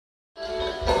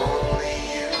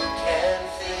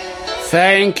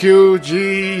Thank you,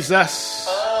 Jesus.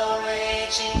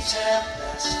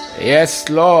 Yes,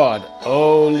 Lord,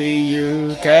 only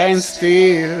you can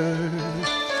steal.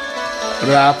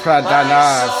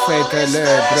 Rapradana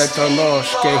fetele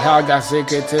bretonosh kehaga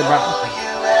zeketeba.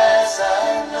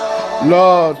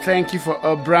 Lord, thank you for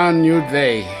a brand new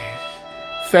day.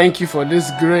 Thank you for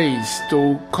this grace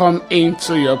to come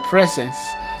into your presence.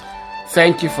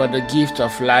 Thank you for the gift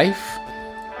of life.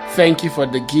 Thank you for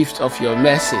the gift of your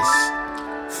mercies.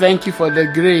 Thank you for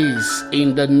the grace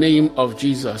in the name of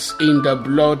Jesus, in the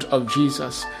blood of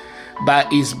Jesus. By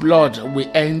his blood, we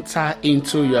enter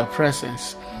into your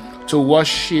presence to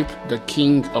worship the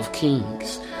King of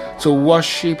Kings, to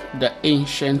worship the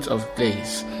Ancient of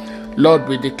Days. Lord,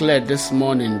 we declare this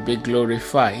morning, be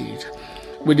glorified.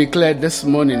 We declare this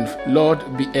morning,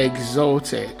 Lord, be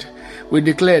exalted. We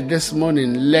declare this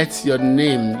morning, let your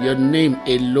name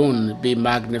alone be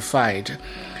magnified.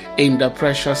 In the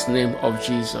precious name of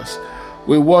Jesus.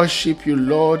 We worship you,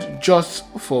 Lord, just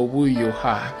for who you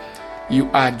are. You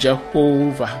are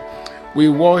Jehovah. We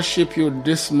worship you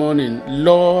this morning,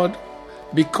 Lord,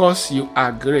 because you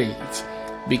are great,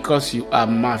 because you are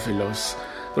marvelous.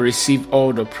 Receive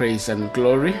all the praise and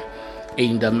glory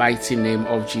in the mighty name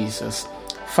of Jesus.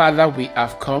 Father, we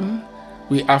have come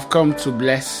to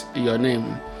bless your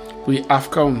name. We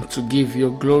have come to give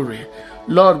you glory.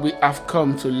 Lord, we have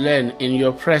come to learn in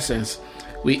your presence.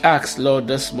 We ask, Lord,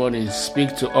 this morning,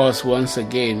 speak to us once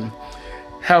again.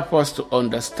 Help us to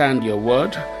understand your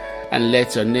word and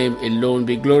let your name alone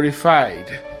be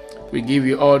glorified. We give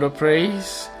you all the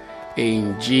praise.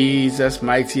 In Jesus'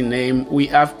 mighty name, we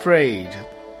have prayed.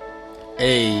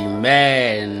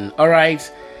 Amen. All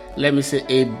right. Let me say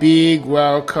a big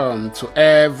welcome to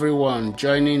everyone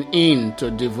joining in to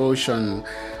devotion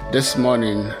this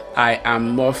morning. I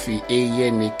am Murphy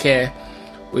Eyenike.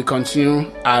 We continue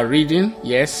our reading.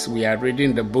 Yes, we are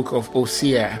reading the book of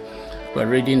Hosea. We're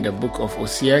reading the book of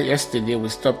Hosea. Yesterday we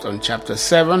stopped on chapter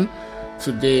 7.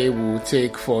 Today we will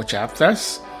take 4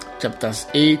 chapters. Chapters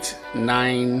 8,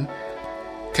 9,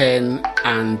 10,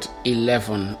 and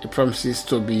 11. It promises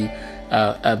to be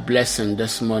a blessing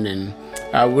this morning.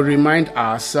 We remind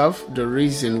ourselves the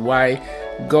reason why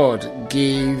God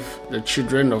gave the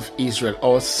children of Israel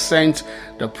or sent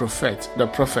the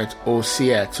prophet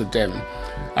Hosea to them.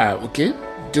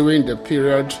 During the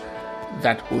period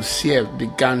that Hosea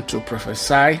began to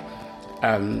prophesy,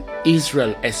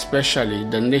 Israel, especially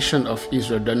the nation of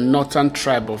Israel, the northern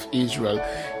tribe of Israel,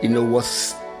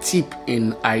 was steep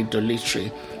in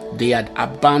idolatry. They had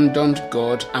abandoned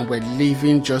God and were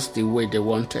living just the way they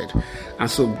wanted. And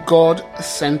so God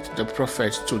sent the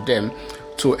prophet to them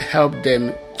to help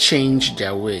them change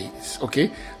their ways,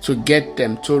 to get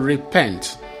them to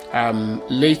repent.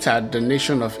 Later, the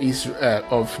nation of Israel,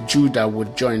 of Judah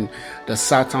would join, the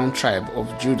southern tribe of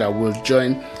Judah will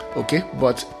join,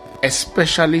 but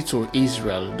especially to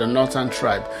Israel, the northern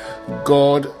tribe,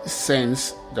 God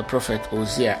sends the prophet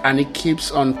Hosea, and he keeps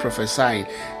on prophesying,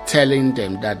 telling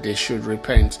them that they should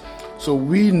repent. So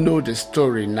we know the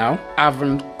story now,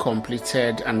 haven't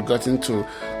completed and gotten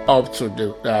up to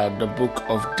the book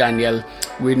of Daniel.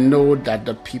 We know that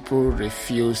the people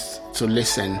refused to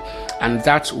listen, and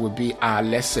that will be our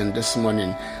lesson this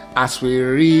morning as we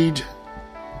read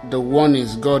the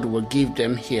warnings God will give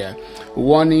them here,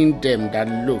 warning them that,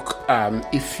 look,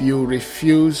 if you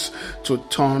refuse to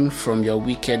turn from your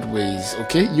wicked ways,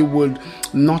 you will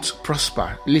not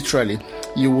prosper. Literally,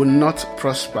 you will not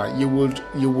prosper. You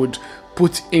would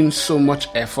put in so much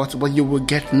effort, but you will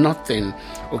get nothing.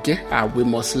 We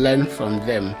must learn from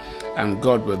them, and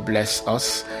God will bless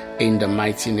us in the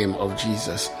mighty name of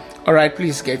Jesus. All right,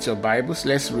 please get your Bibles.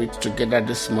 Let's read together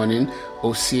this morning,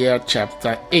 Hosea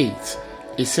chapter 8.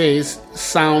 It says,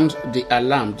 sound the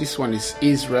alarm. This one is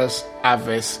Israel's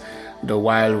harvest, the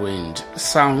wild wind.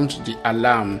 Sound the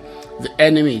alarm. The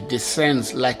enemy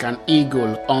descends like an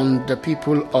eagle on the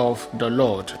people of the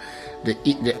Lord.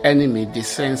 The enemy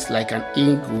descends like an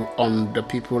eagle on the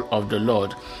people of the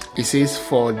Lord. It says,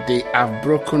 for they have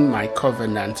broken my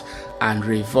covenant and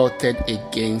revolted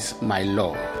against my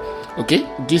law.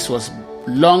 This was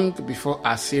long before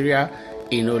Assyria,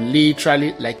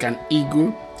 literally like an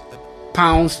eagle,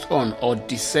 pounced on or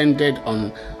descended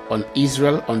on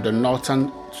Israel, on the northern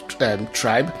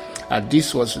tribe.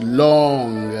 This was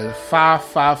long, far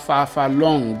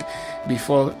long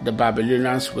before the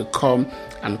Babylonians will come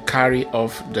and carry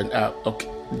off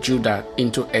Judah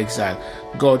into exile.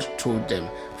 God told them,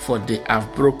 for they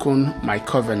have broken my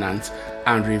covenant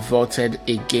and revolted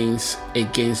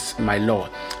against my law.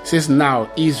 It says, now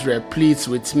Israel pleads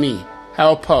with me,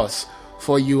 help us,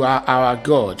 for you are our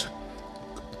God.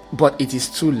 But it is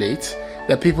too late.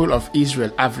 The people of Israel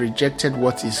have rejected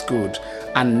what is good,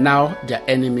 and now their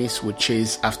enemies will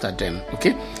chase after them.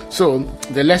 Okay, so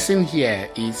the lesson here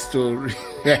is to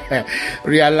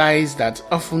realize that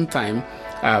oftentimes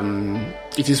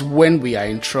it is when we are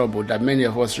in trouble that many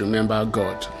of us remember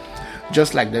God.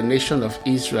 Just like the nation of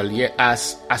Israel,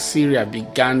 as Assyria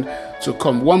began to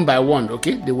come one by one,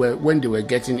 okay, when they were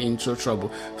getting into trouble.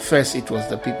 First, it was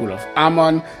the people of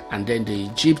Ammon, and then the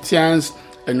Egyptians,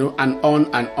 and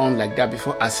on like that,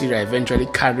 before Assyria eventually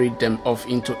carried them off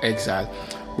into exile.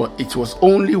 But it was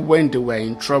only when they were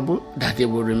in trouble that they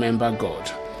will remember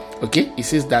God. Okay, it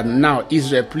says that now,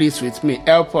 Israel, please with me,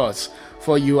 help us,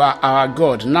 for you are our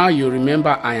God. Now you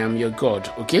remember I am your God.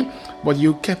 Okay, but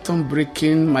you kept on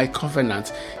breaking my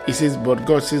covenant. It says, but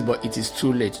God says, but it is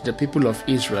too late. The people of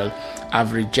Israel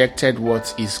have rejected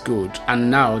what is good, and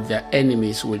now their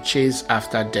enemies will chase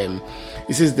after them.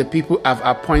 It says, the people have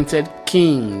appointed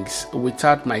kings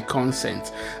without my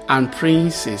consent, and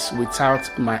princes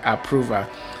without my approval,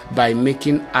 by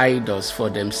making idols for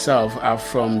themselves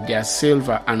from their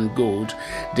silver and gold.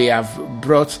 They have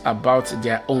brought about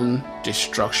their own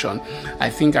destruction. I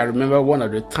think I remember one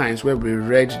of the times where we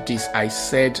read this, I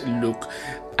said, look,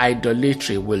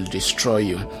 idolatry will destroy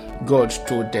you. God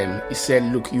told them, he said,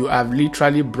 look, you have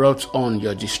literally brought on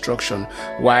your destruction.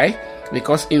 Why?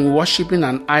 Because in worshiping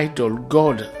an idol,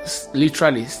 God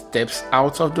literally steps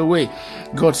out of the way.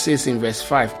 God says in verse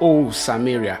 5, "Oh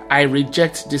Samaria, I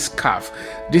reject this calf,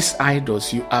 these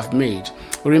idols you have made."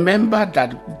 Remember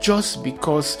that just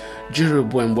because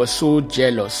Jeroboam was so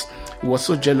jealous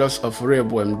of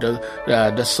Rehoboam,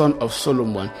 the son of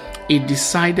Solomon, he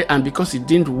decided, and because he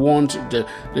didn't want the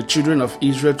children of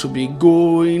Israel to be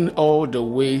going all the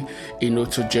way,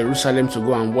 to Jerusalem to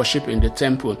go and worship in the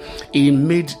temple, he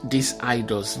made these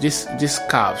idols, these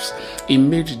calves. He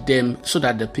made them so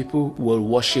that the people will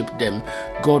worship them.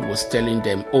 God was telling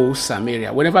them, "Oh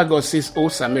Samaria." Whenever God says, "Oh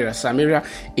Samaria," Samaria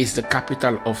is the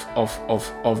capital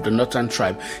of the northern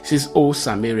tribe. He says, "Oh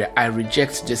Samaria, I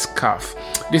reject this calf,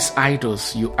 these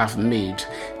idols you have made.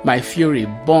 My fury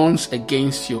burns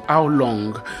against you. How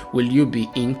long will you be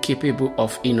incapable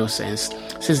of innocence?"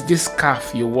 It says, "This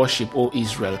calf you worship, O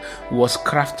Israel, was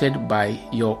crafted by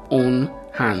your own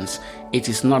hands. It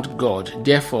is not God.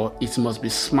 Therefore, it must be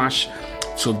smashed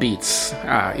to bits."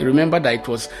 You remember that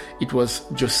it was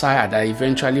Josiah that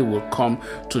eventually will come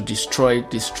to destroy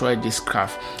this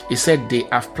calf. He said, "They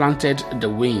have planted the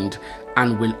wind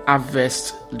and will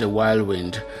harvest the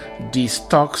whirlwind. The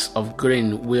stalks of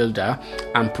grain wither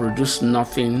and produce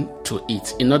nothing to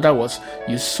eat." In other words,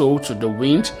 you sow to the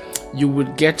wind, you will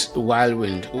get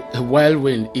whirlwind. A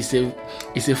whirlwind is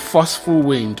a forceful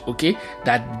wind, okay,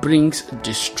 that brings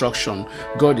destruction.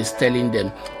 God is telling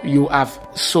them, you have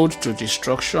sowed to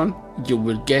destruction, you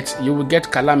will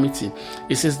get calamity.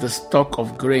 It says the stalk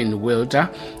of grain wither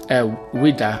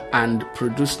and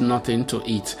produce nothing to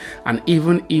eat. And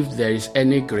even if there is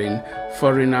any grain,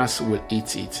 foreigners will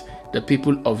eat it. The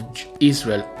people of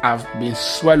Israel have been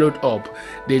swallowed up.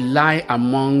 They lie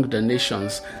among the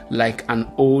nations like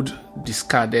an old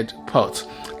discarded pot,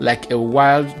 like a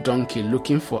wild donkey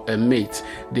looking for a mate.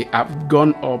 They have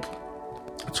gone up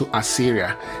to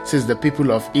Assyria. Says the people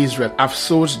of Israel have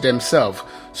sold themselves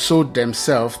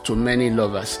to many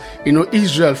lovers.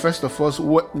 Israel first of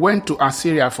all went to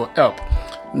Assyria for help,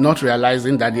 not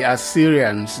realizing that the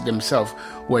Assyrians themselves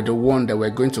were the one that were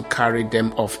going to carry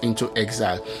them off into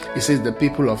exile. It says the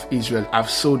people of Israel have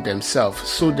sold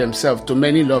themselves to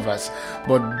many lovers,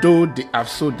 but though they have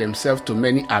sold themselves to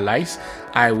many allies,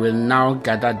 I will now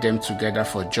gather them together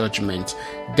for judgment.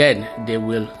 Then they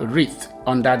will writhe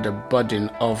under the burden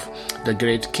of the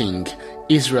great king.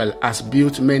 Israel has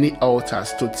built many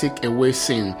altars to take away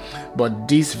sin, but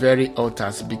these very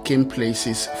altars became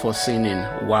places for sinning.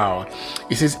 Wow.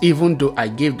 It says, even though I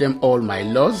gave them all my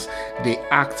laws, they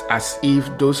act as if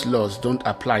those laws don't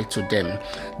apply to them.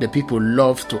 The people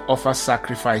love to offer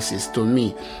sacrifices to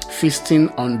me, feasting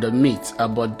on the meat,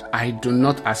 but I do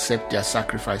not accept their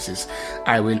sacrifices.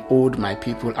 I will hold my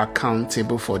people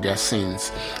accountable for their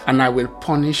sins, and I will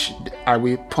punish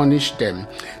them.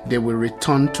 They will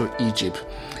return to Egypt.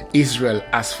 Israel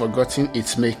has forgotten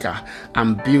its maker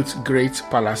and built great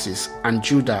palaces, and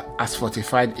Judah has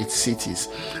fortified its cities.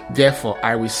 Therefore,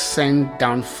 I will send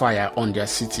down fire on their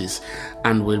cities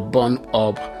and will burn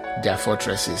up their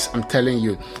fortresses. I'm telling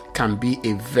you, can be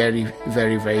a very,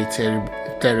 very, very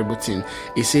terrible thing.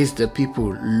 It says the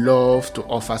people love to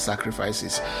offer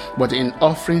sacrifices, but in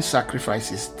offering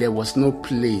sacrifices, there was no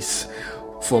place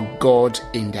for God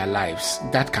in their lives.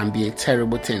 That can be a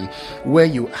terrible thing, where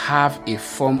you have a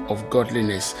form of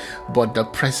godliness, but the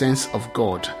presence of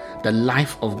God The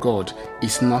life of God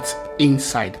is not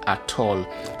inside at all.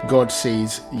 God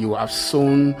says, you have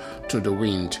sown to the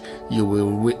wind, you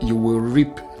will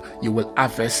reap, you will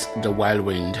harvest the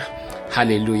whirlwind.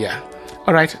 Hallelujah.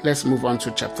 All right, let's move on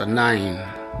to chapter 9.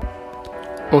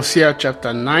 Hosea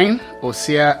chapter 9.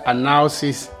 Hosea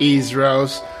announces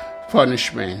Israel's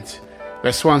punishment.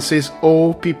 Verse 1 says,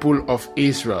 O people of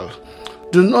Israel,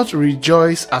 do not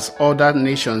rejoice as other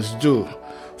nations do,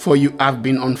 for you have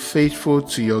been unfaithful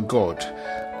to your God,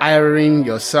 hiring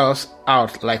yourselves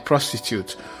out like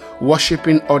prostitutes,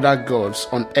 worshipping other gods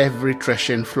on every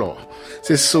threshing floor. It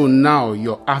says, so now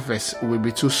your harvest will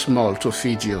be too small to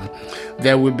feed you.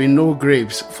 There will be no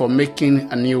grapes for making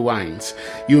new wines.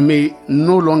 You may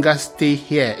no longer stay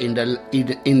here in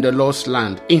the lost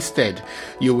land. Instead,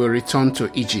 you will return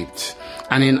to Egypt.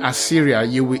 And in Assyria,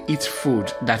 you will eat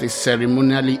food that is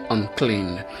ceremonially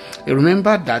unclean. You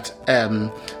remember that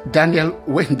Daniel,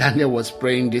 when Daniel was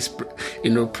praying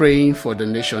praying for the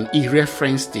nation, he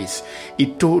referenced this. He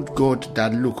told God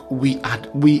that, look, we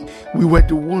were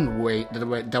the one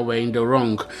that were in the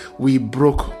wrong. We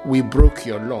broke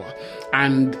your law,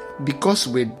 and because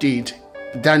we did,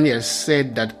 Daniel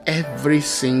said that every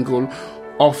single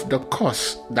of the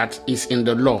curse that is in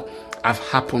the law have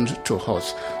happened to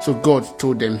us. So God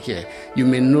told them here, you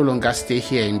may no longer stay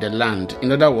here in the land.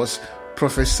 In other words,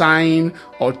 prophesying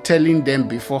or telling them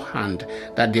beforehand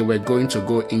that they were going to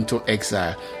go into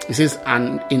exile. It says,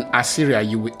 and in Assyria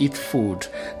you will eat food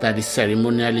that is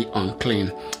ceremonially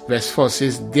unclean. Verse 4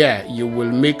 says, there you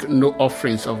will make no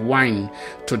offerings of wine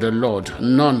to the Lord.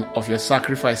 None of your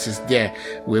sacrifices there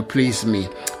will please me.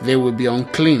 They will be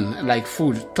unclean, like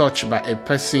food touched by a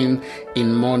person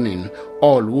in mourning.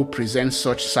 All who present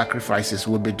such sacrifices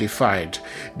will be defiled.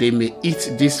 They may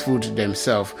eat this food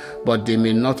themselves, but they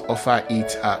may not offer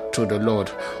it to the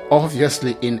Lord.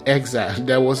 Obviously, in exile,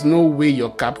 there was no way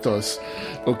your captors,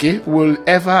 will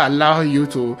ever allow you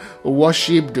to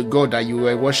worship the God that you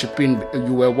were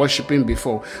worshiping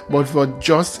before. But for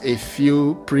just a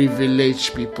few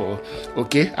privileged people,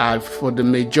 for the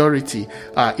majority,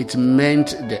 it meant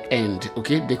the end.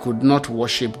 They could not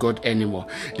worship God anymore.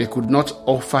 They could not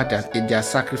offer their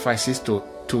sacrifices to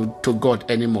God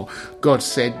anymore. God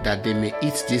said that they may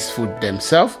eat this food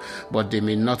themselves, but they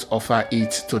may not offer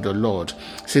it to the Lord.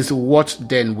 It says, what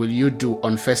then will you do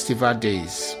on festival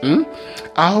days?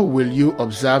 How will you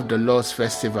observe the Lord's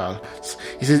festivals?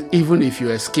 He says, even if you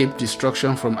escape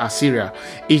destruction from Assyria,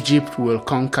 Egypt will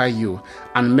conquer you,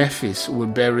 and Memphis will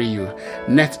bury you.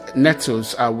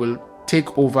 Nettles will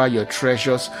take over your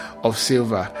treasures of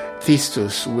silver.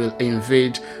 Thistles will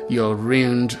invade your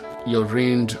ruined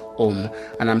home.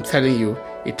 And I'm telling you,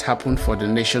 it happened for the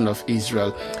nation of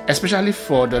Israel, especially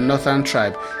for the northern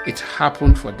tribe. It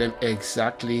happened for them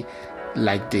exactly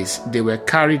like this. They were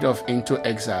carried off into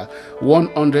exile.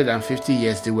 150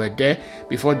 years they were there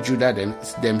before Judah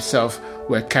themselves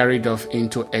were carried off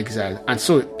into exile. And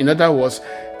so, in other words,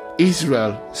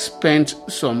 Israel spent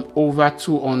some over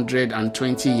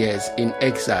 220 years in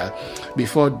exile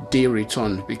before they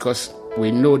returned, because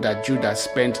we know that Judah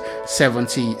spent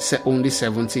only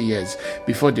 70 years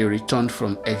before they returned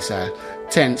from exile.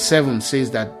 10:7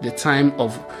 says that the time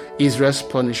of Israel's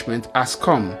punishment has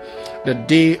come. The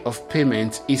day of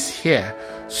payment is here.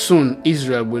 Soon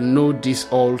Israel will know this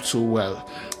all too well.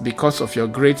 Because of your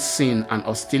great sin and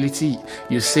hostility,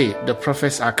 you say the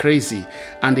prophets are crazy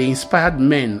and the inspired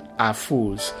men are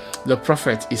fools. The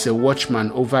prophet is a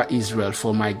watchman over Israel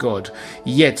for my God.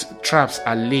 Yet traps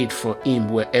are laid for him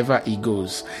wherever he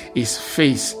goes. He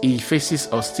faces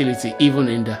hostility even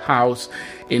in the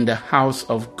house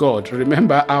of God.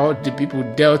 Remember how the people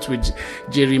dealt with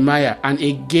Jeremiah, and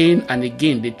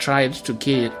again they tried to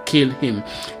kill him.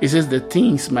 It says the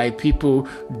things my people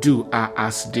do are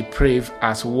as depraved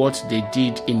as what they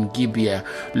did in Gibeah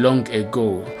long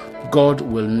ago. God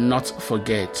will not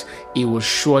forget. He will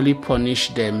surely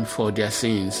punish them for their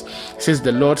sins. It says,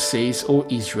 the Lord says, O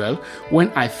Israel,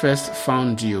 when I first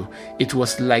found you, it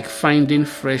was like finding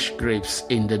fresh grapes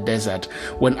in the desert.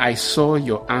 When I saw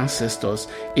your ancestors,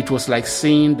 it was like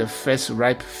seeing the first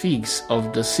ripe figs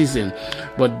of the season.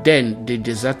 But then they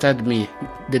deserted me.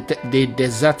 They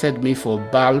deserted me for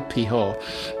Baal Peor,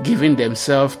 giving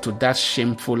themselves to that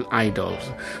shameful idol.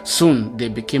 Soon they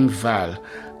became vile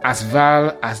as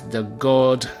the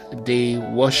God they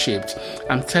worshipped.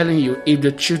 I'm telling you, if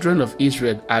the children of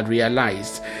Israel had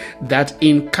realized that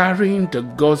in carrying the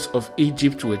gods of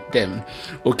Egypt with them,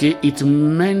 it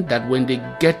meant that when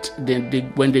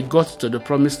they got to the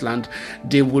promised land,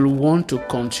 they will want to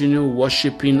continue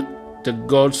worshipping the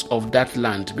gods of that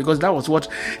land, because that was what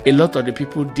a lot of the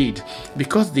people did,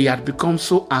 because they had become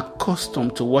so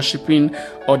accustomed to worshiping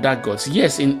other gods.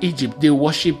 Yes, in Egypt, they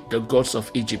worshipped the gods of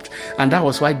Egypt, and that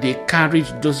was why they carried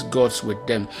those gods with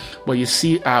them. But you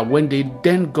see, when they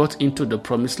then got into the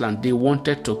promised land, they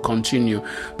wanted to continue,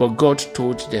 but God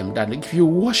told them that if you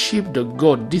worship the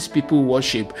God these people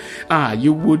worship,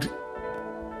 you would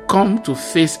come to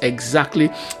face exactly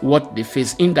what they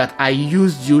face, in that I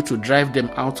used you to drive them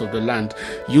out of the land.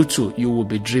 You too, you will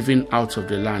be driven out of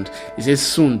the land. It says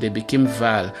soon they became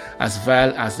vile as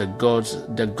the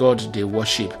God they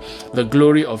worship. The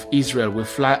glory of Israel will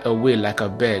fly away like a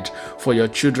bird, for your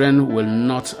children will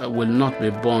not be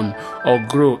born or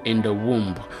grow in the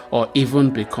womb or even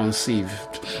be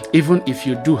conceived. Even if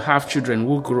you do have children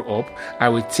who grow up, I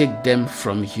will take them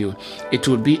from you. It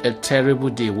will be a terrible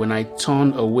day when I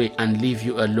turn away and leave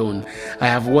you alone. I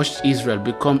have watched Israel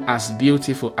become as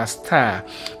beautiful as Tyre,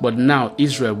 but now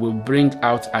Israel will bring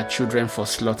out her children for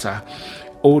slaughter.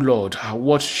 O Lord,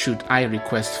 what should I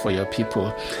request for your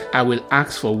people? I will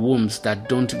ask for wombs that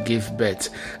don't give birth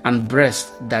and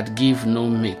breasts that give no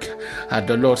milk.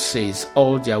 The Lord says,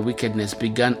 all their wickedness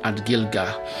began at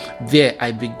Gilgal. There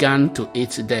I began to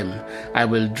hate them. I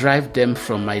will drive them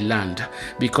from my land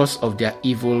because of their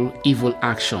evil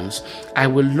actions. I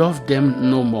will love them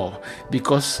no more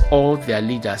because all their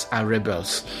leaders are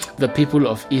rebels. The people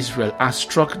of Israel are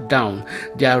struck down.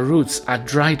 Their roots are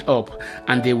dried up,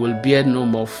 and they will bear no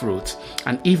more fruit.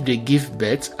 And if they give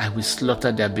birth, I will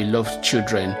slaughter their beloved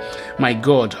children. My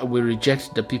God will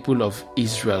reject the people of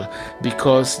Israel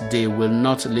because they will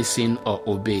not listen or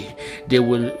obey. They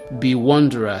will be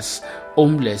wanderers,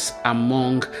 homeless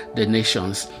among the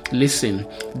nations. Listen,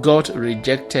 God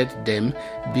rejected them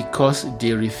because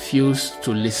they refused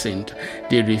to listen.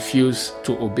 They refused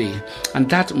to obey. And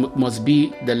that must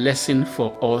be the lesson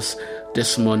for us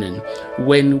this morning.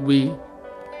 When we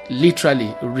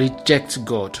literally reject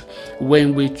God,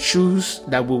 when we choose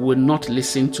that we will not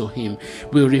listen to Him,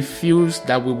 we refuse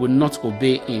that we will not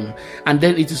obey Him, and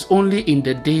then it is only in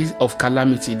the days of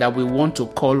calamity that we want to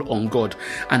call on God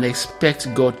and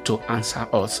expect God to answer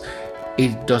us.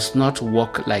 It does not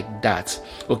work like that.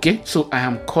 Okay, so I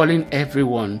am calling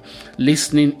everyone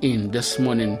listening in this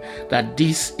morning that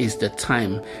this is the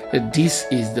time, that this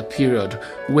is the period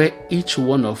where each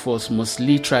one of us must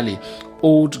literally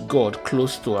hold God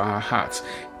close to our hearts.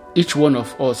 Each one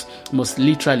of us must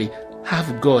literally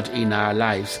have God in our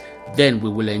lives. Then we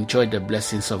will enjoy the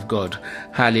blessings of God.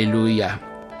 Hallelujah.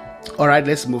 All right,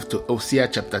 let's move to Hosea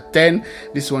chapter 10.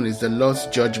 This one is the Lord's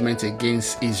judgment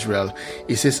against Israel.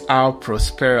 It says, how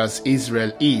prosperous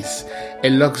Israel is, a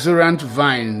luxuriant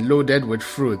vine loaded with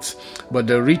fruits. But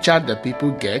the richer the people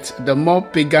get, the more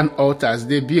pagan altars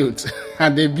they build.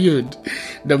 And they build.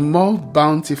 The more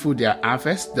bountiful their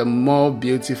harvest, the more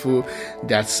beautiful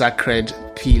their sacred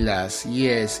pillars.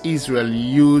 Yes, Israel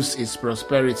used its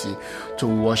prosperity to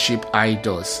worship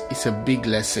idols. It's a big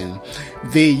lesson.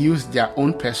 They used their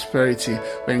own prosperity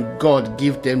when God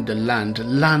gave them the land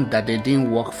that they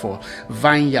didn't work for,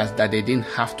 vineyards that they didn't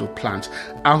have to plant,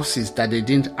 houses that they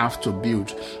didn't have to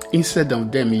build. Instead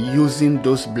of them using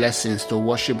those blessings to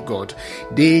worship God,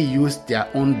 they used their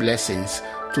own blessings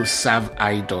to serve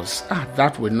idols.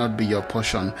 That will not be your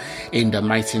portion in the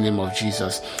mighty name of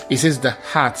Jesus. It says the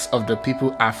hearts of the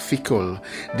people are fickle.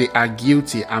 They are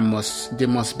guilty and they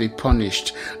must be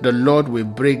punished. The Lord will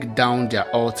break down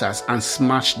their altars and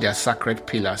smash their sacred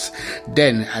pillars.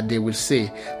 Then they will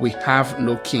say, we have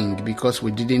no king because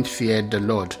we didn't fear the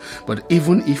Lord. But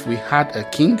even if we had a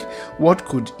king, what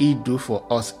could he do for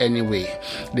us anyway?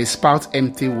 They spout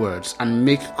empty words and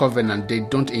make covenant they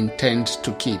don't intend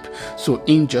to keep. So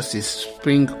injustice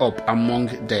spring up among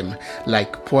them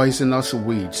like poisonous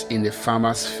weeds in a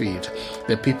farmer's field.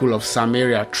 The people of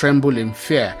Samaria tremble in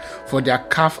fear for their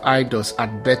calf idols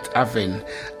at Beth Aven,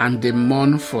 and they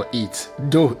mourn for it,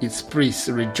 though its priests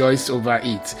rejoice over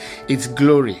it. Its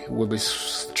glory will be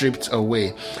stripped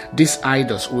away. These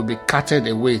idols will be carted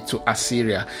away to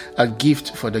Assyria, a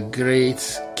gift for the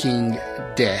great king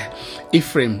there.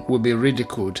 Ephraim will be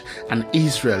ridiculed, and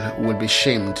Israel will be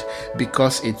shamed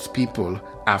because its people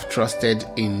have trusted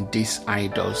in these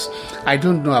idols. I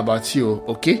don't know about you,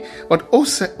 okay? But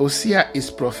Hosea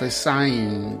is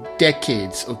prophesying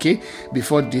decades, okay,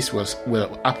 before this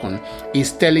will happen.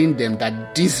 He's telling them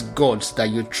that these gods that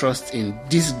you trust in,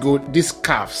 these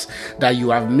calves that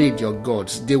you have made your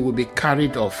gods, they will be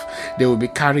carried off. They will be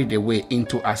carried away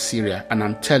into Assyria. And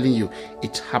I'm telling you,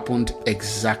 it happened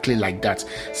exactly exactly like that.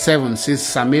 7 says,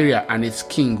 Samaria and its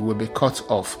king will be cut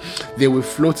off. They will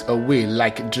float away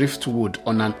like driftwood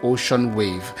on an ocean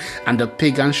wave, and the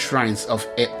pagan shrines of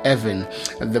heaven,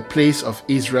 the place of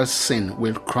Israel's sin,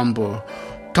 will crumble.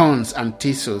 Thorns and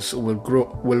thistles will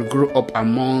grow up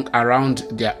around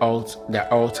their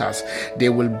altars. They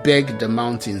will beg the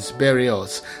mountains, bury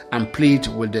us, and plead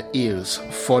with the hills,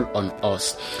 fall on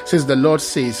us. Says the Lord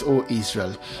says, O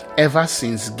Israel, ever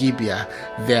since Gibeah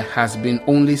there has been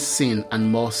only sin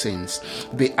and more sins.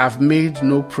 They have made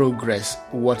no progress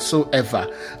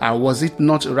whatsoever. Was it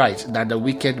not right that the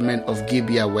wicked men of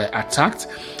Gibeah were attacked?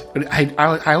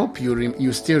 I hope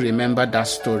you still remember that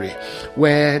story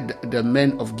where the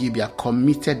men of Gibeah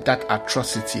committed that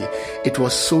atrocity. It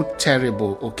was so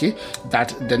terrible,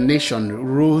 that the nation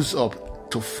rose up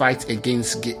to fight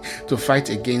against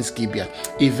Gibeah.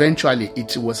 Eventually,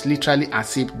 it was literally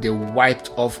as if they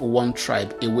wiped off one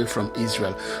tribe away from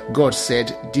Israel. God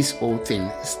said this whole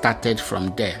thing started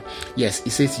from there. Yes, he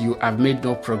says, you have made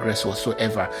no progress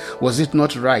whatsoever. Was it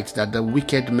not right that the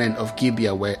wicked men of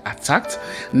Gibeah were attacked?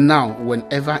 Now,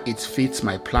 whenever it fits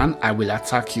my plan, I will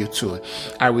attack you too.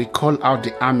 I will call out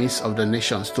the armies of the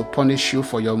nations to punish you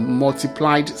for your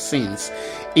multiplied sins.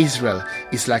 Israel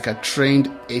is like a trained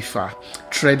heifer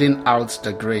treading out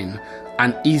the grain.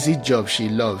 An easy job she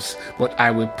loves, but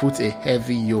I will put a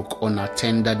heavy yoke on her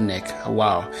tender neck.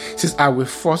 Wow. It says, I will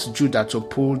force Judah to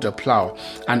pull the plow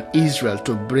and Israel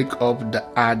to break up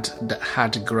the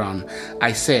hard ground.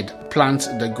 I said, plant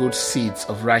the good seeds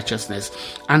of righteousness,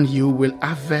 and you will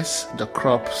harvest the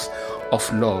crops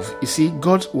of love. You see,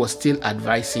 God was still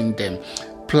advising them,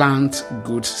 plant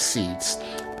good seeds.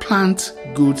 Plant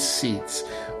good seeds.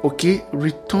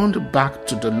 Return back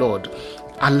to the Lord.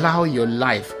 Allow your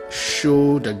life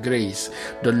show the grace,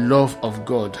 the love of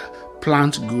God.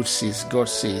 Plant good seeds, God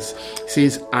says,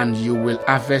 and you will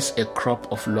harvest a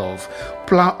crop of love.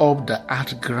 Plow up the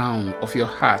hard ground of your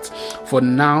heart, for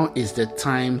now is the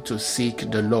time to seek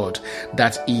the Lord,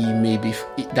 that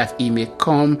he may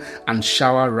come and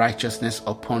shower righteousness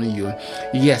upon you.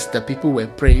 Yes, the people were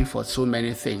praying for so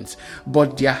many things,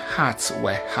 but their hearts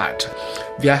were hard.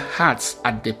 Their hearts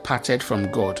had departed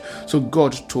from God. So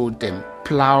God told them,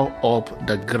 plow up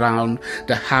the ground,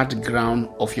 the hard ground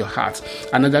of your heart.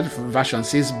 Another version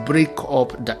says, break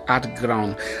up the hard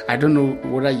ground. I don't know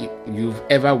whether you've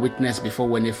ever witnessed before,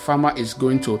 when a farmer is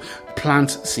going to plant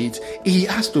seeds, he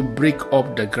has to break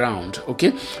up the ground,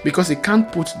 because he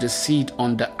can't put the seed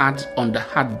on the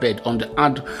hard bed, on the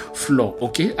hard floor,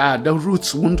 the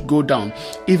roots won't go down.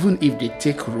 Even if they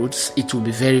take roots, it will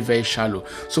be very, very shallow.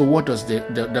 So what does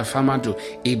the farmer do?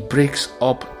 He breaks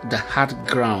up the hard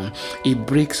ground. He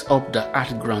breaks up the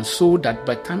hard ground so that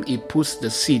by the time he puts the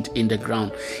seed in the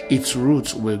ground, its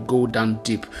roots will go down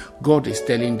deep. God is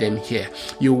telling them here,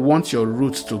 you want your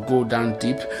roots to go down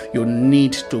deep, you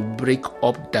need to break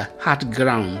up the hard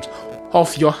ground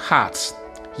of your heart.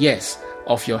 Yes,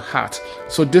 of your heart.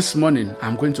 So this morning,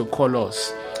 I'm going to call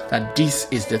us that this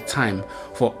is the time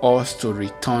for us to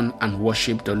return and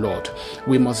worship the Lord.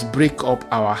 We must break up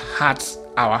our hearts,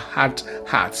 our hard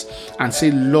hearts, and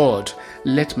say, Lord,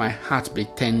 let my heart be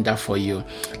tender for you.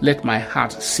 Let my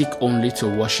heart seek only to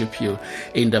worship you,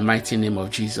 in the mighty name of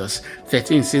Jesus.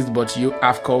 13 says, but you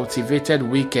have cultivated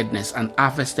wickedness and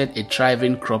harvested a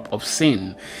thriving crop of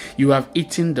sin. You have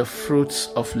eaten the fruits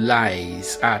of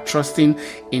lies, trusting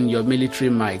in your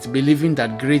military might, believing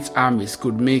that great armies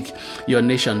could make your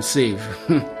nation safe.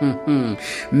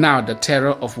 Now the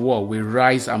terror of war will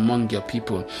rise among your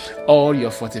people. All your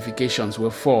fortifications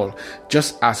will fall,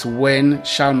 just as when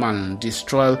Shalman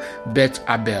destroyed Beth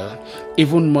Abel.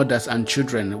 Even mothers and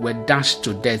children were dashed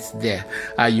to death there.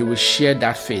 You will share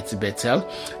that fate, Bethel,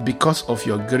 because of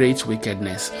your great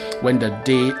wickedness. When the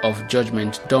day of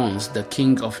judgment dawns, the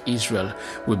king of Israel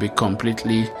will be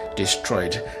completely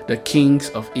destroyed. The kings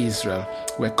of Israel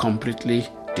were completely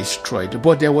destroyed.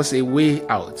 But there was a way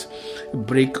out.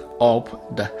 Break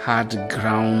up the hard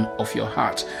ground of your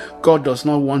heart. God does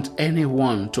not want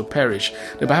anyone to perish.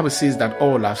 The Bible says that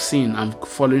all have sinned and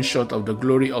fallen short of the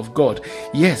glory of God.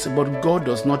 Yes, but God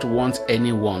does not want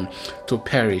anyone to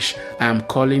perish. I am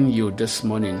calling you this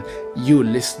morning, you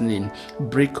listening,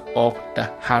 break up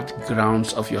the hard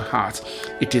grounds of your heart.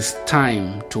 It is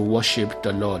time to worship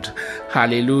the Lord.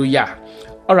 Hallelujah.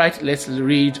 All right, let's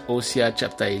read Hosea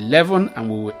chapter 11, and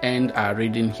we will end our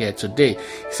reading here today.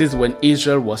 It says, when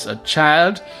Israel was a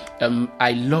child,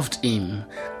 I loved him,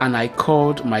 and I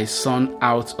called my son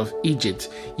out of Egypt.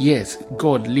 Yes,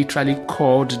 God literally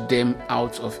called them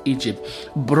out of Egypt,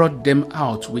 brought them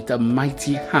out with a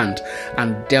mighty hand,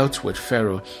 and dealt with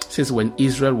Pharaoh. It says, when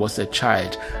Israel was a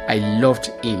child, I loved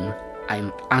him,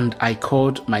 I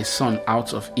called my son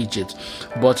out of Egypt.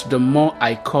 But the more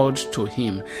I called to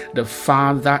him, the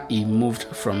farther he moved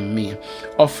from me,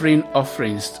 offering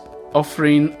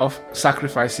of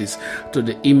sacrifices to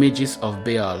the images of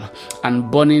Baal,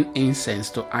 and burning incense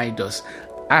to idols.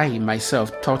 I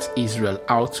myself taught Israel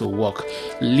how to walk,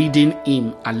 leading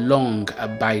him along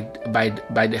by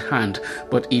the hand,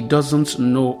 but he doesn't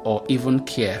know or even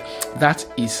care that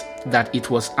it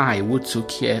was I who took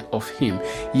care of him.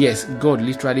 Yes, God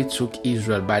literally took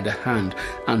Israel by the hand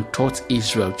and taught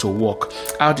Israel to walk.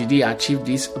 How did he achieve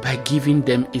this? By giving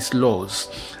them his laws.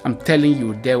 I'm telling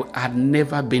you, there had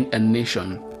never been a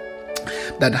nation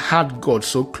that had God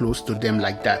so close to them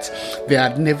like that. There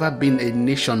had never been a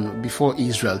nation before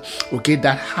Israel, okay,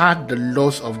 that had the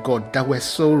laws of God that were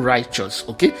so righteous,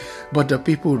 okay, but the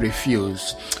people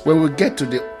refused. When we get to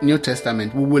the New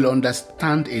Testament, we will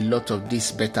understand a lot of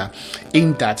this better,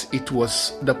 in that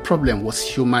the problem was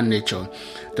human nature.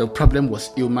 The problem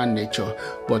was human nature,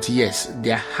 but yes,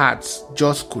 their hearts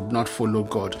just could not follow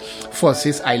God. For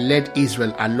since I led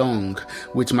Israel along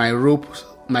with my ropes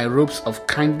of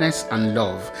kindness and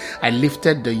love, I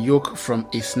lifted the yoke from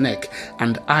his neck,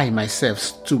 and I myself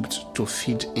stooped to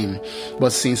feed him.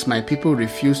 But since my people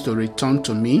refuse to return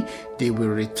to me, they will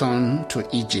return to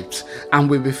Egypt and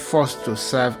will be forced to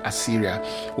serve Assyria.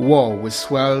 War will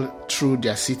swell through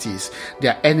their cities.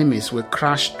 Their enemies will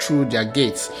crash through their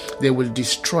gates. They will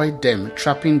destroy them,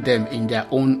 trapping them in their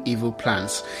own evil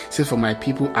plans. See, for my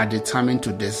people are determined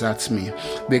to desert me.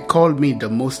 They call me the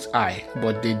Most High,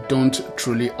 but they don't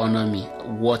truly honor me.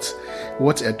 What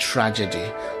a tragedy.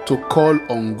 To call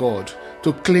on God,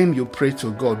 to claim you pray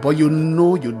to God, but you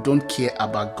know you don't care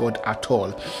about God at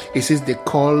all. It says they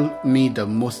call me the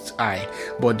Most High,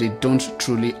 but they don't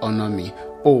truly honor me.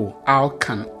 Oh, how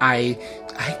can I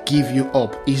give you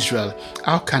up, Israel?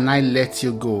 How can I let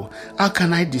you go? How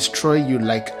can I destroy you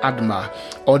like Admah,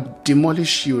 or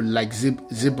demolish you like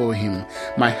Zeboim?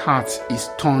 My heart is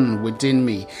torn within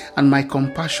me, and my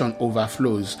compassion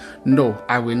overflows. No,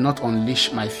 I will not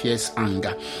unleash my fierce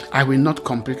anger. I will not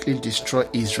completely destroy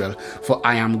Israel, for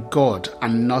I am God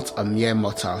and not a mere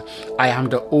mortal. I am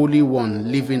the only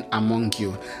one living among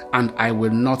you, and I will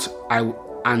not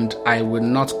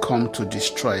come to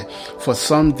destroy. For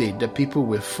someday the people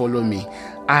will follow me.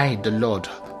 I, the Lord,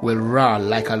 will roar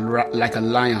like a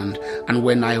lion, and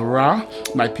when I roar,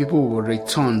 my people will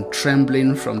return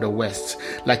trembling from the west.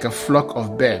 Like a flock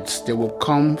of birds, they will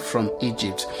come from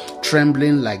Egypt,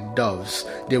 trembling like doves.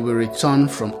 They will return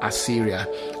from Assyria,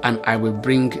 and I will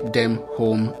bring them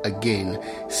home again,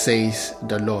 says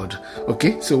the Lord.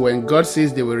 Okay, so when God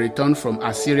says they will return from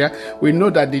Assyria, we know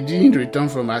that they didn't return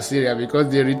from Assyria, because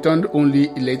they returned only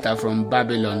later from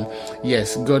Babylon.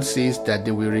 Yes, God says that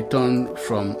they will return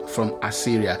from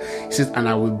Assyria. He says, and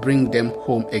I will bring them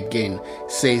home again,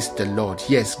 says the Lord.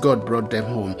 Yes, God brought them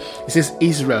home. He says,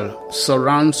 Israel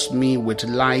surrounds me with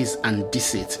lies and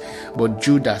deceit, but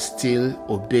Judah still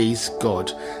obeys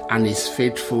God and is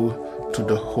faithful to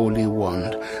the Holy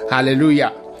One.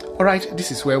 Hallelujah. All right,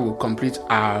 this is where we'll complete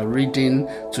our reading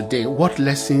today. What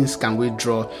lessons can we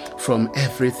draw from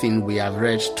everything we have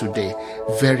read today?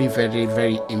 Very, very,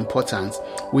 very important.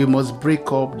 We must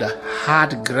break up the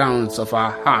hard grounds of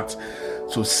our heart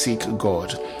to seek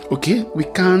God. Okay, we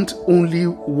can't only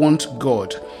want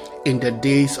God in the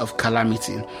days of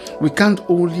calamity. We can't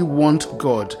only want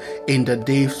God in the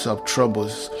days of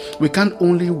troubles. We can't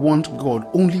only want God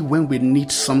only when we need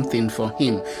something for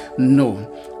Him. No,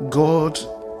 God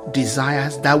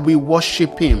desires that we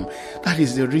worship Him. That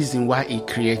is the reason why He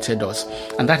created us,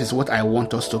 and that is what I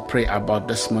want us to pray about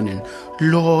this morning.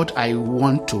 Lord, I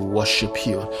want to worship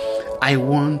you. I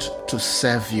want to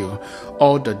serve you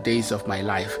all the days of my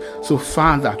life. So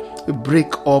Father,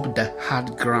 break up the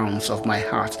hard grounds of my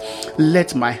heart.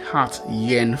 Let my heart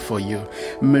yearn for you.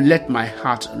 Let my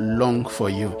heart long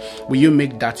for you. Will you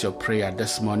make that your prayer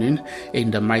this morning in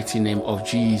the mighty name of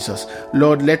Jesus?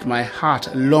 Lord, let my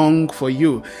heart long for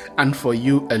you and for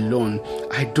you alone.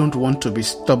 I don't want to be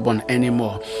stubborn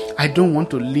anymore. I don't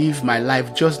want to live my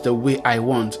life just the way I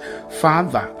want.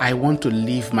 Father, I want to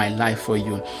live my life for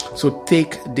you. So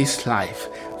take this life.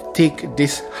 Take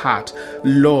this heart,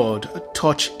 Lord,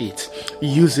 touch it,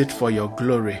 use it for your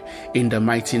glory in the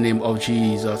mighty name of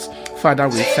Jesus. Father,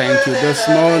 we thank you this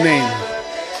morning.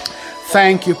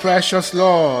 Thank you, precious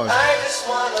Lord.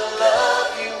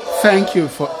 Thank you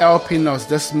for helping us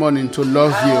this morning to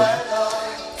love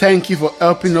you. Thank you for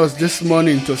helping us this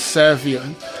morning to serve you.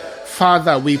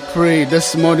 Father, we pray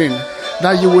this morning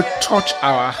that you would touch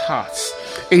our hearts.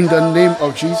 In the name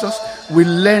of Jesus, we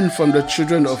learn from the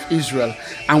children of Israel,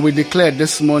 and we declare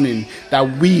this morning that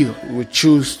we will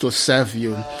choose to serve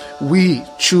you. We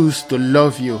choose to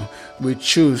love you. We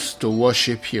choose to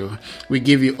worship you. We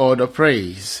give you all the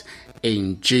praise.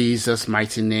 In Jesus'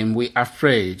 mighty name we have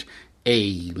prayed.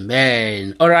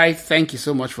 Amen. All right. Thank you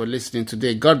so much for listening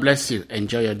today. God bless you.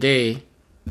 Enjoy your day.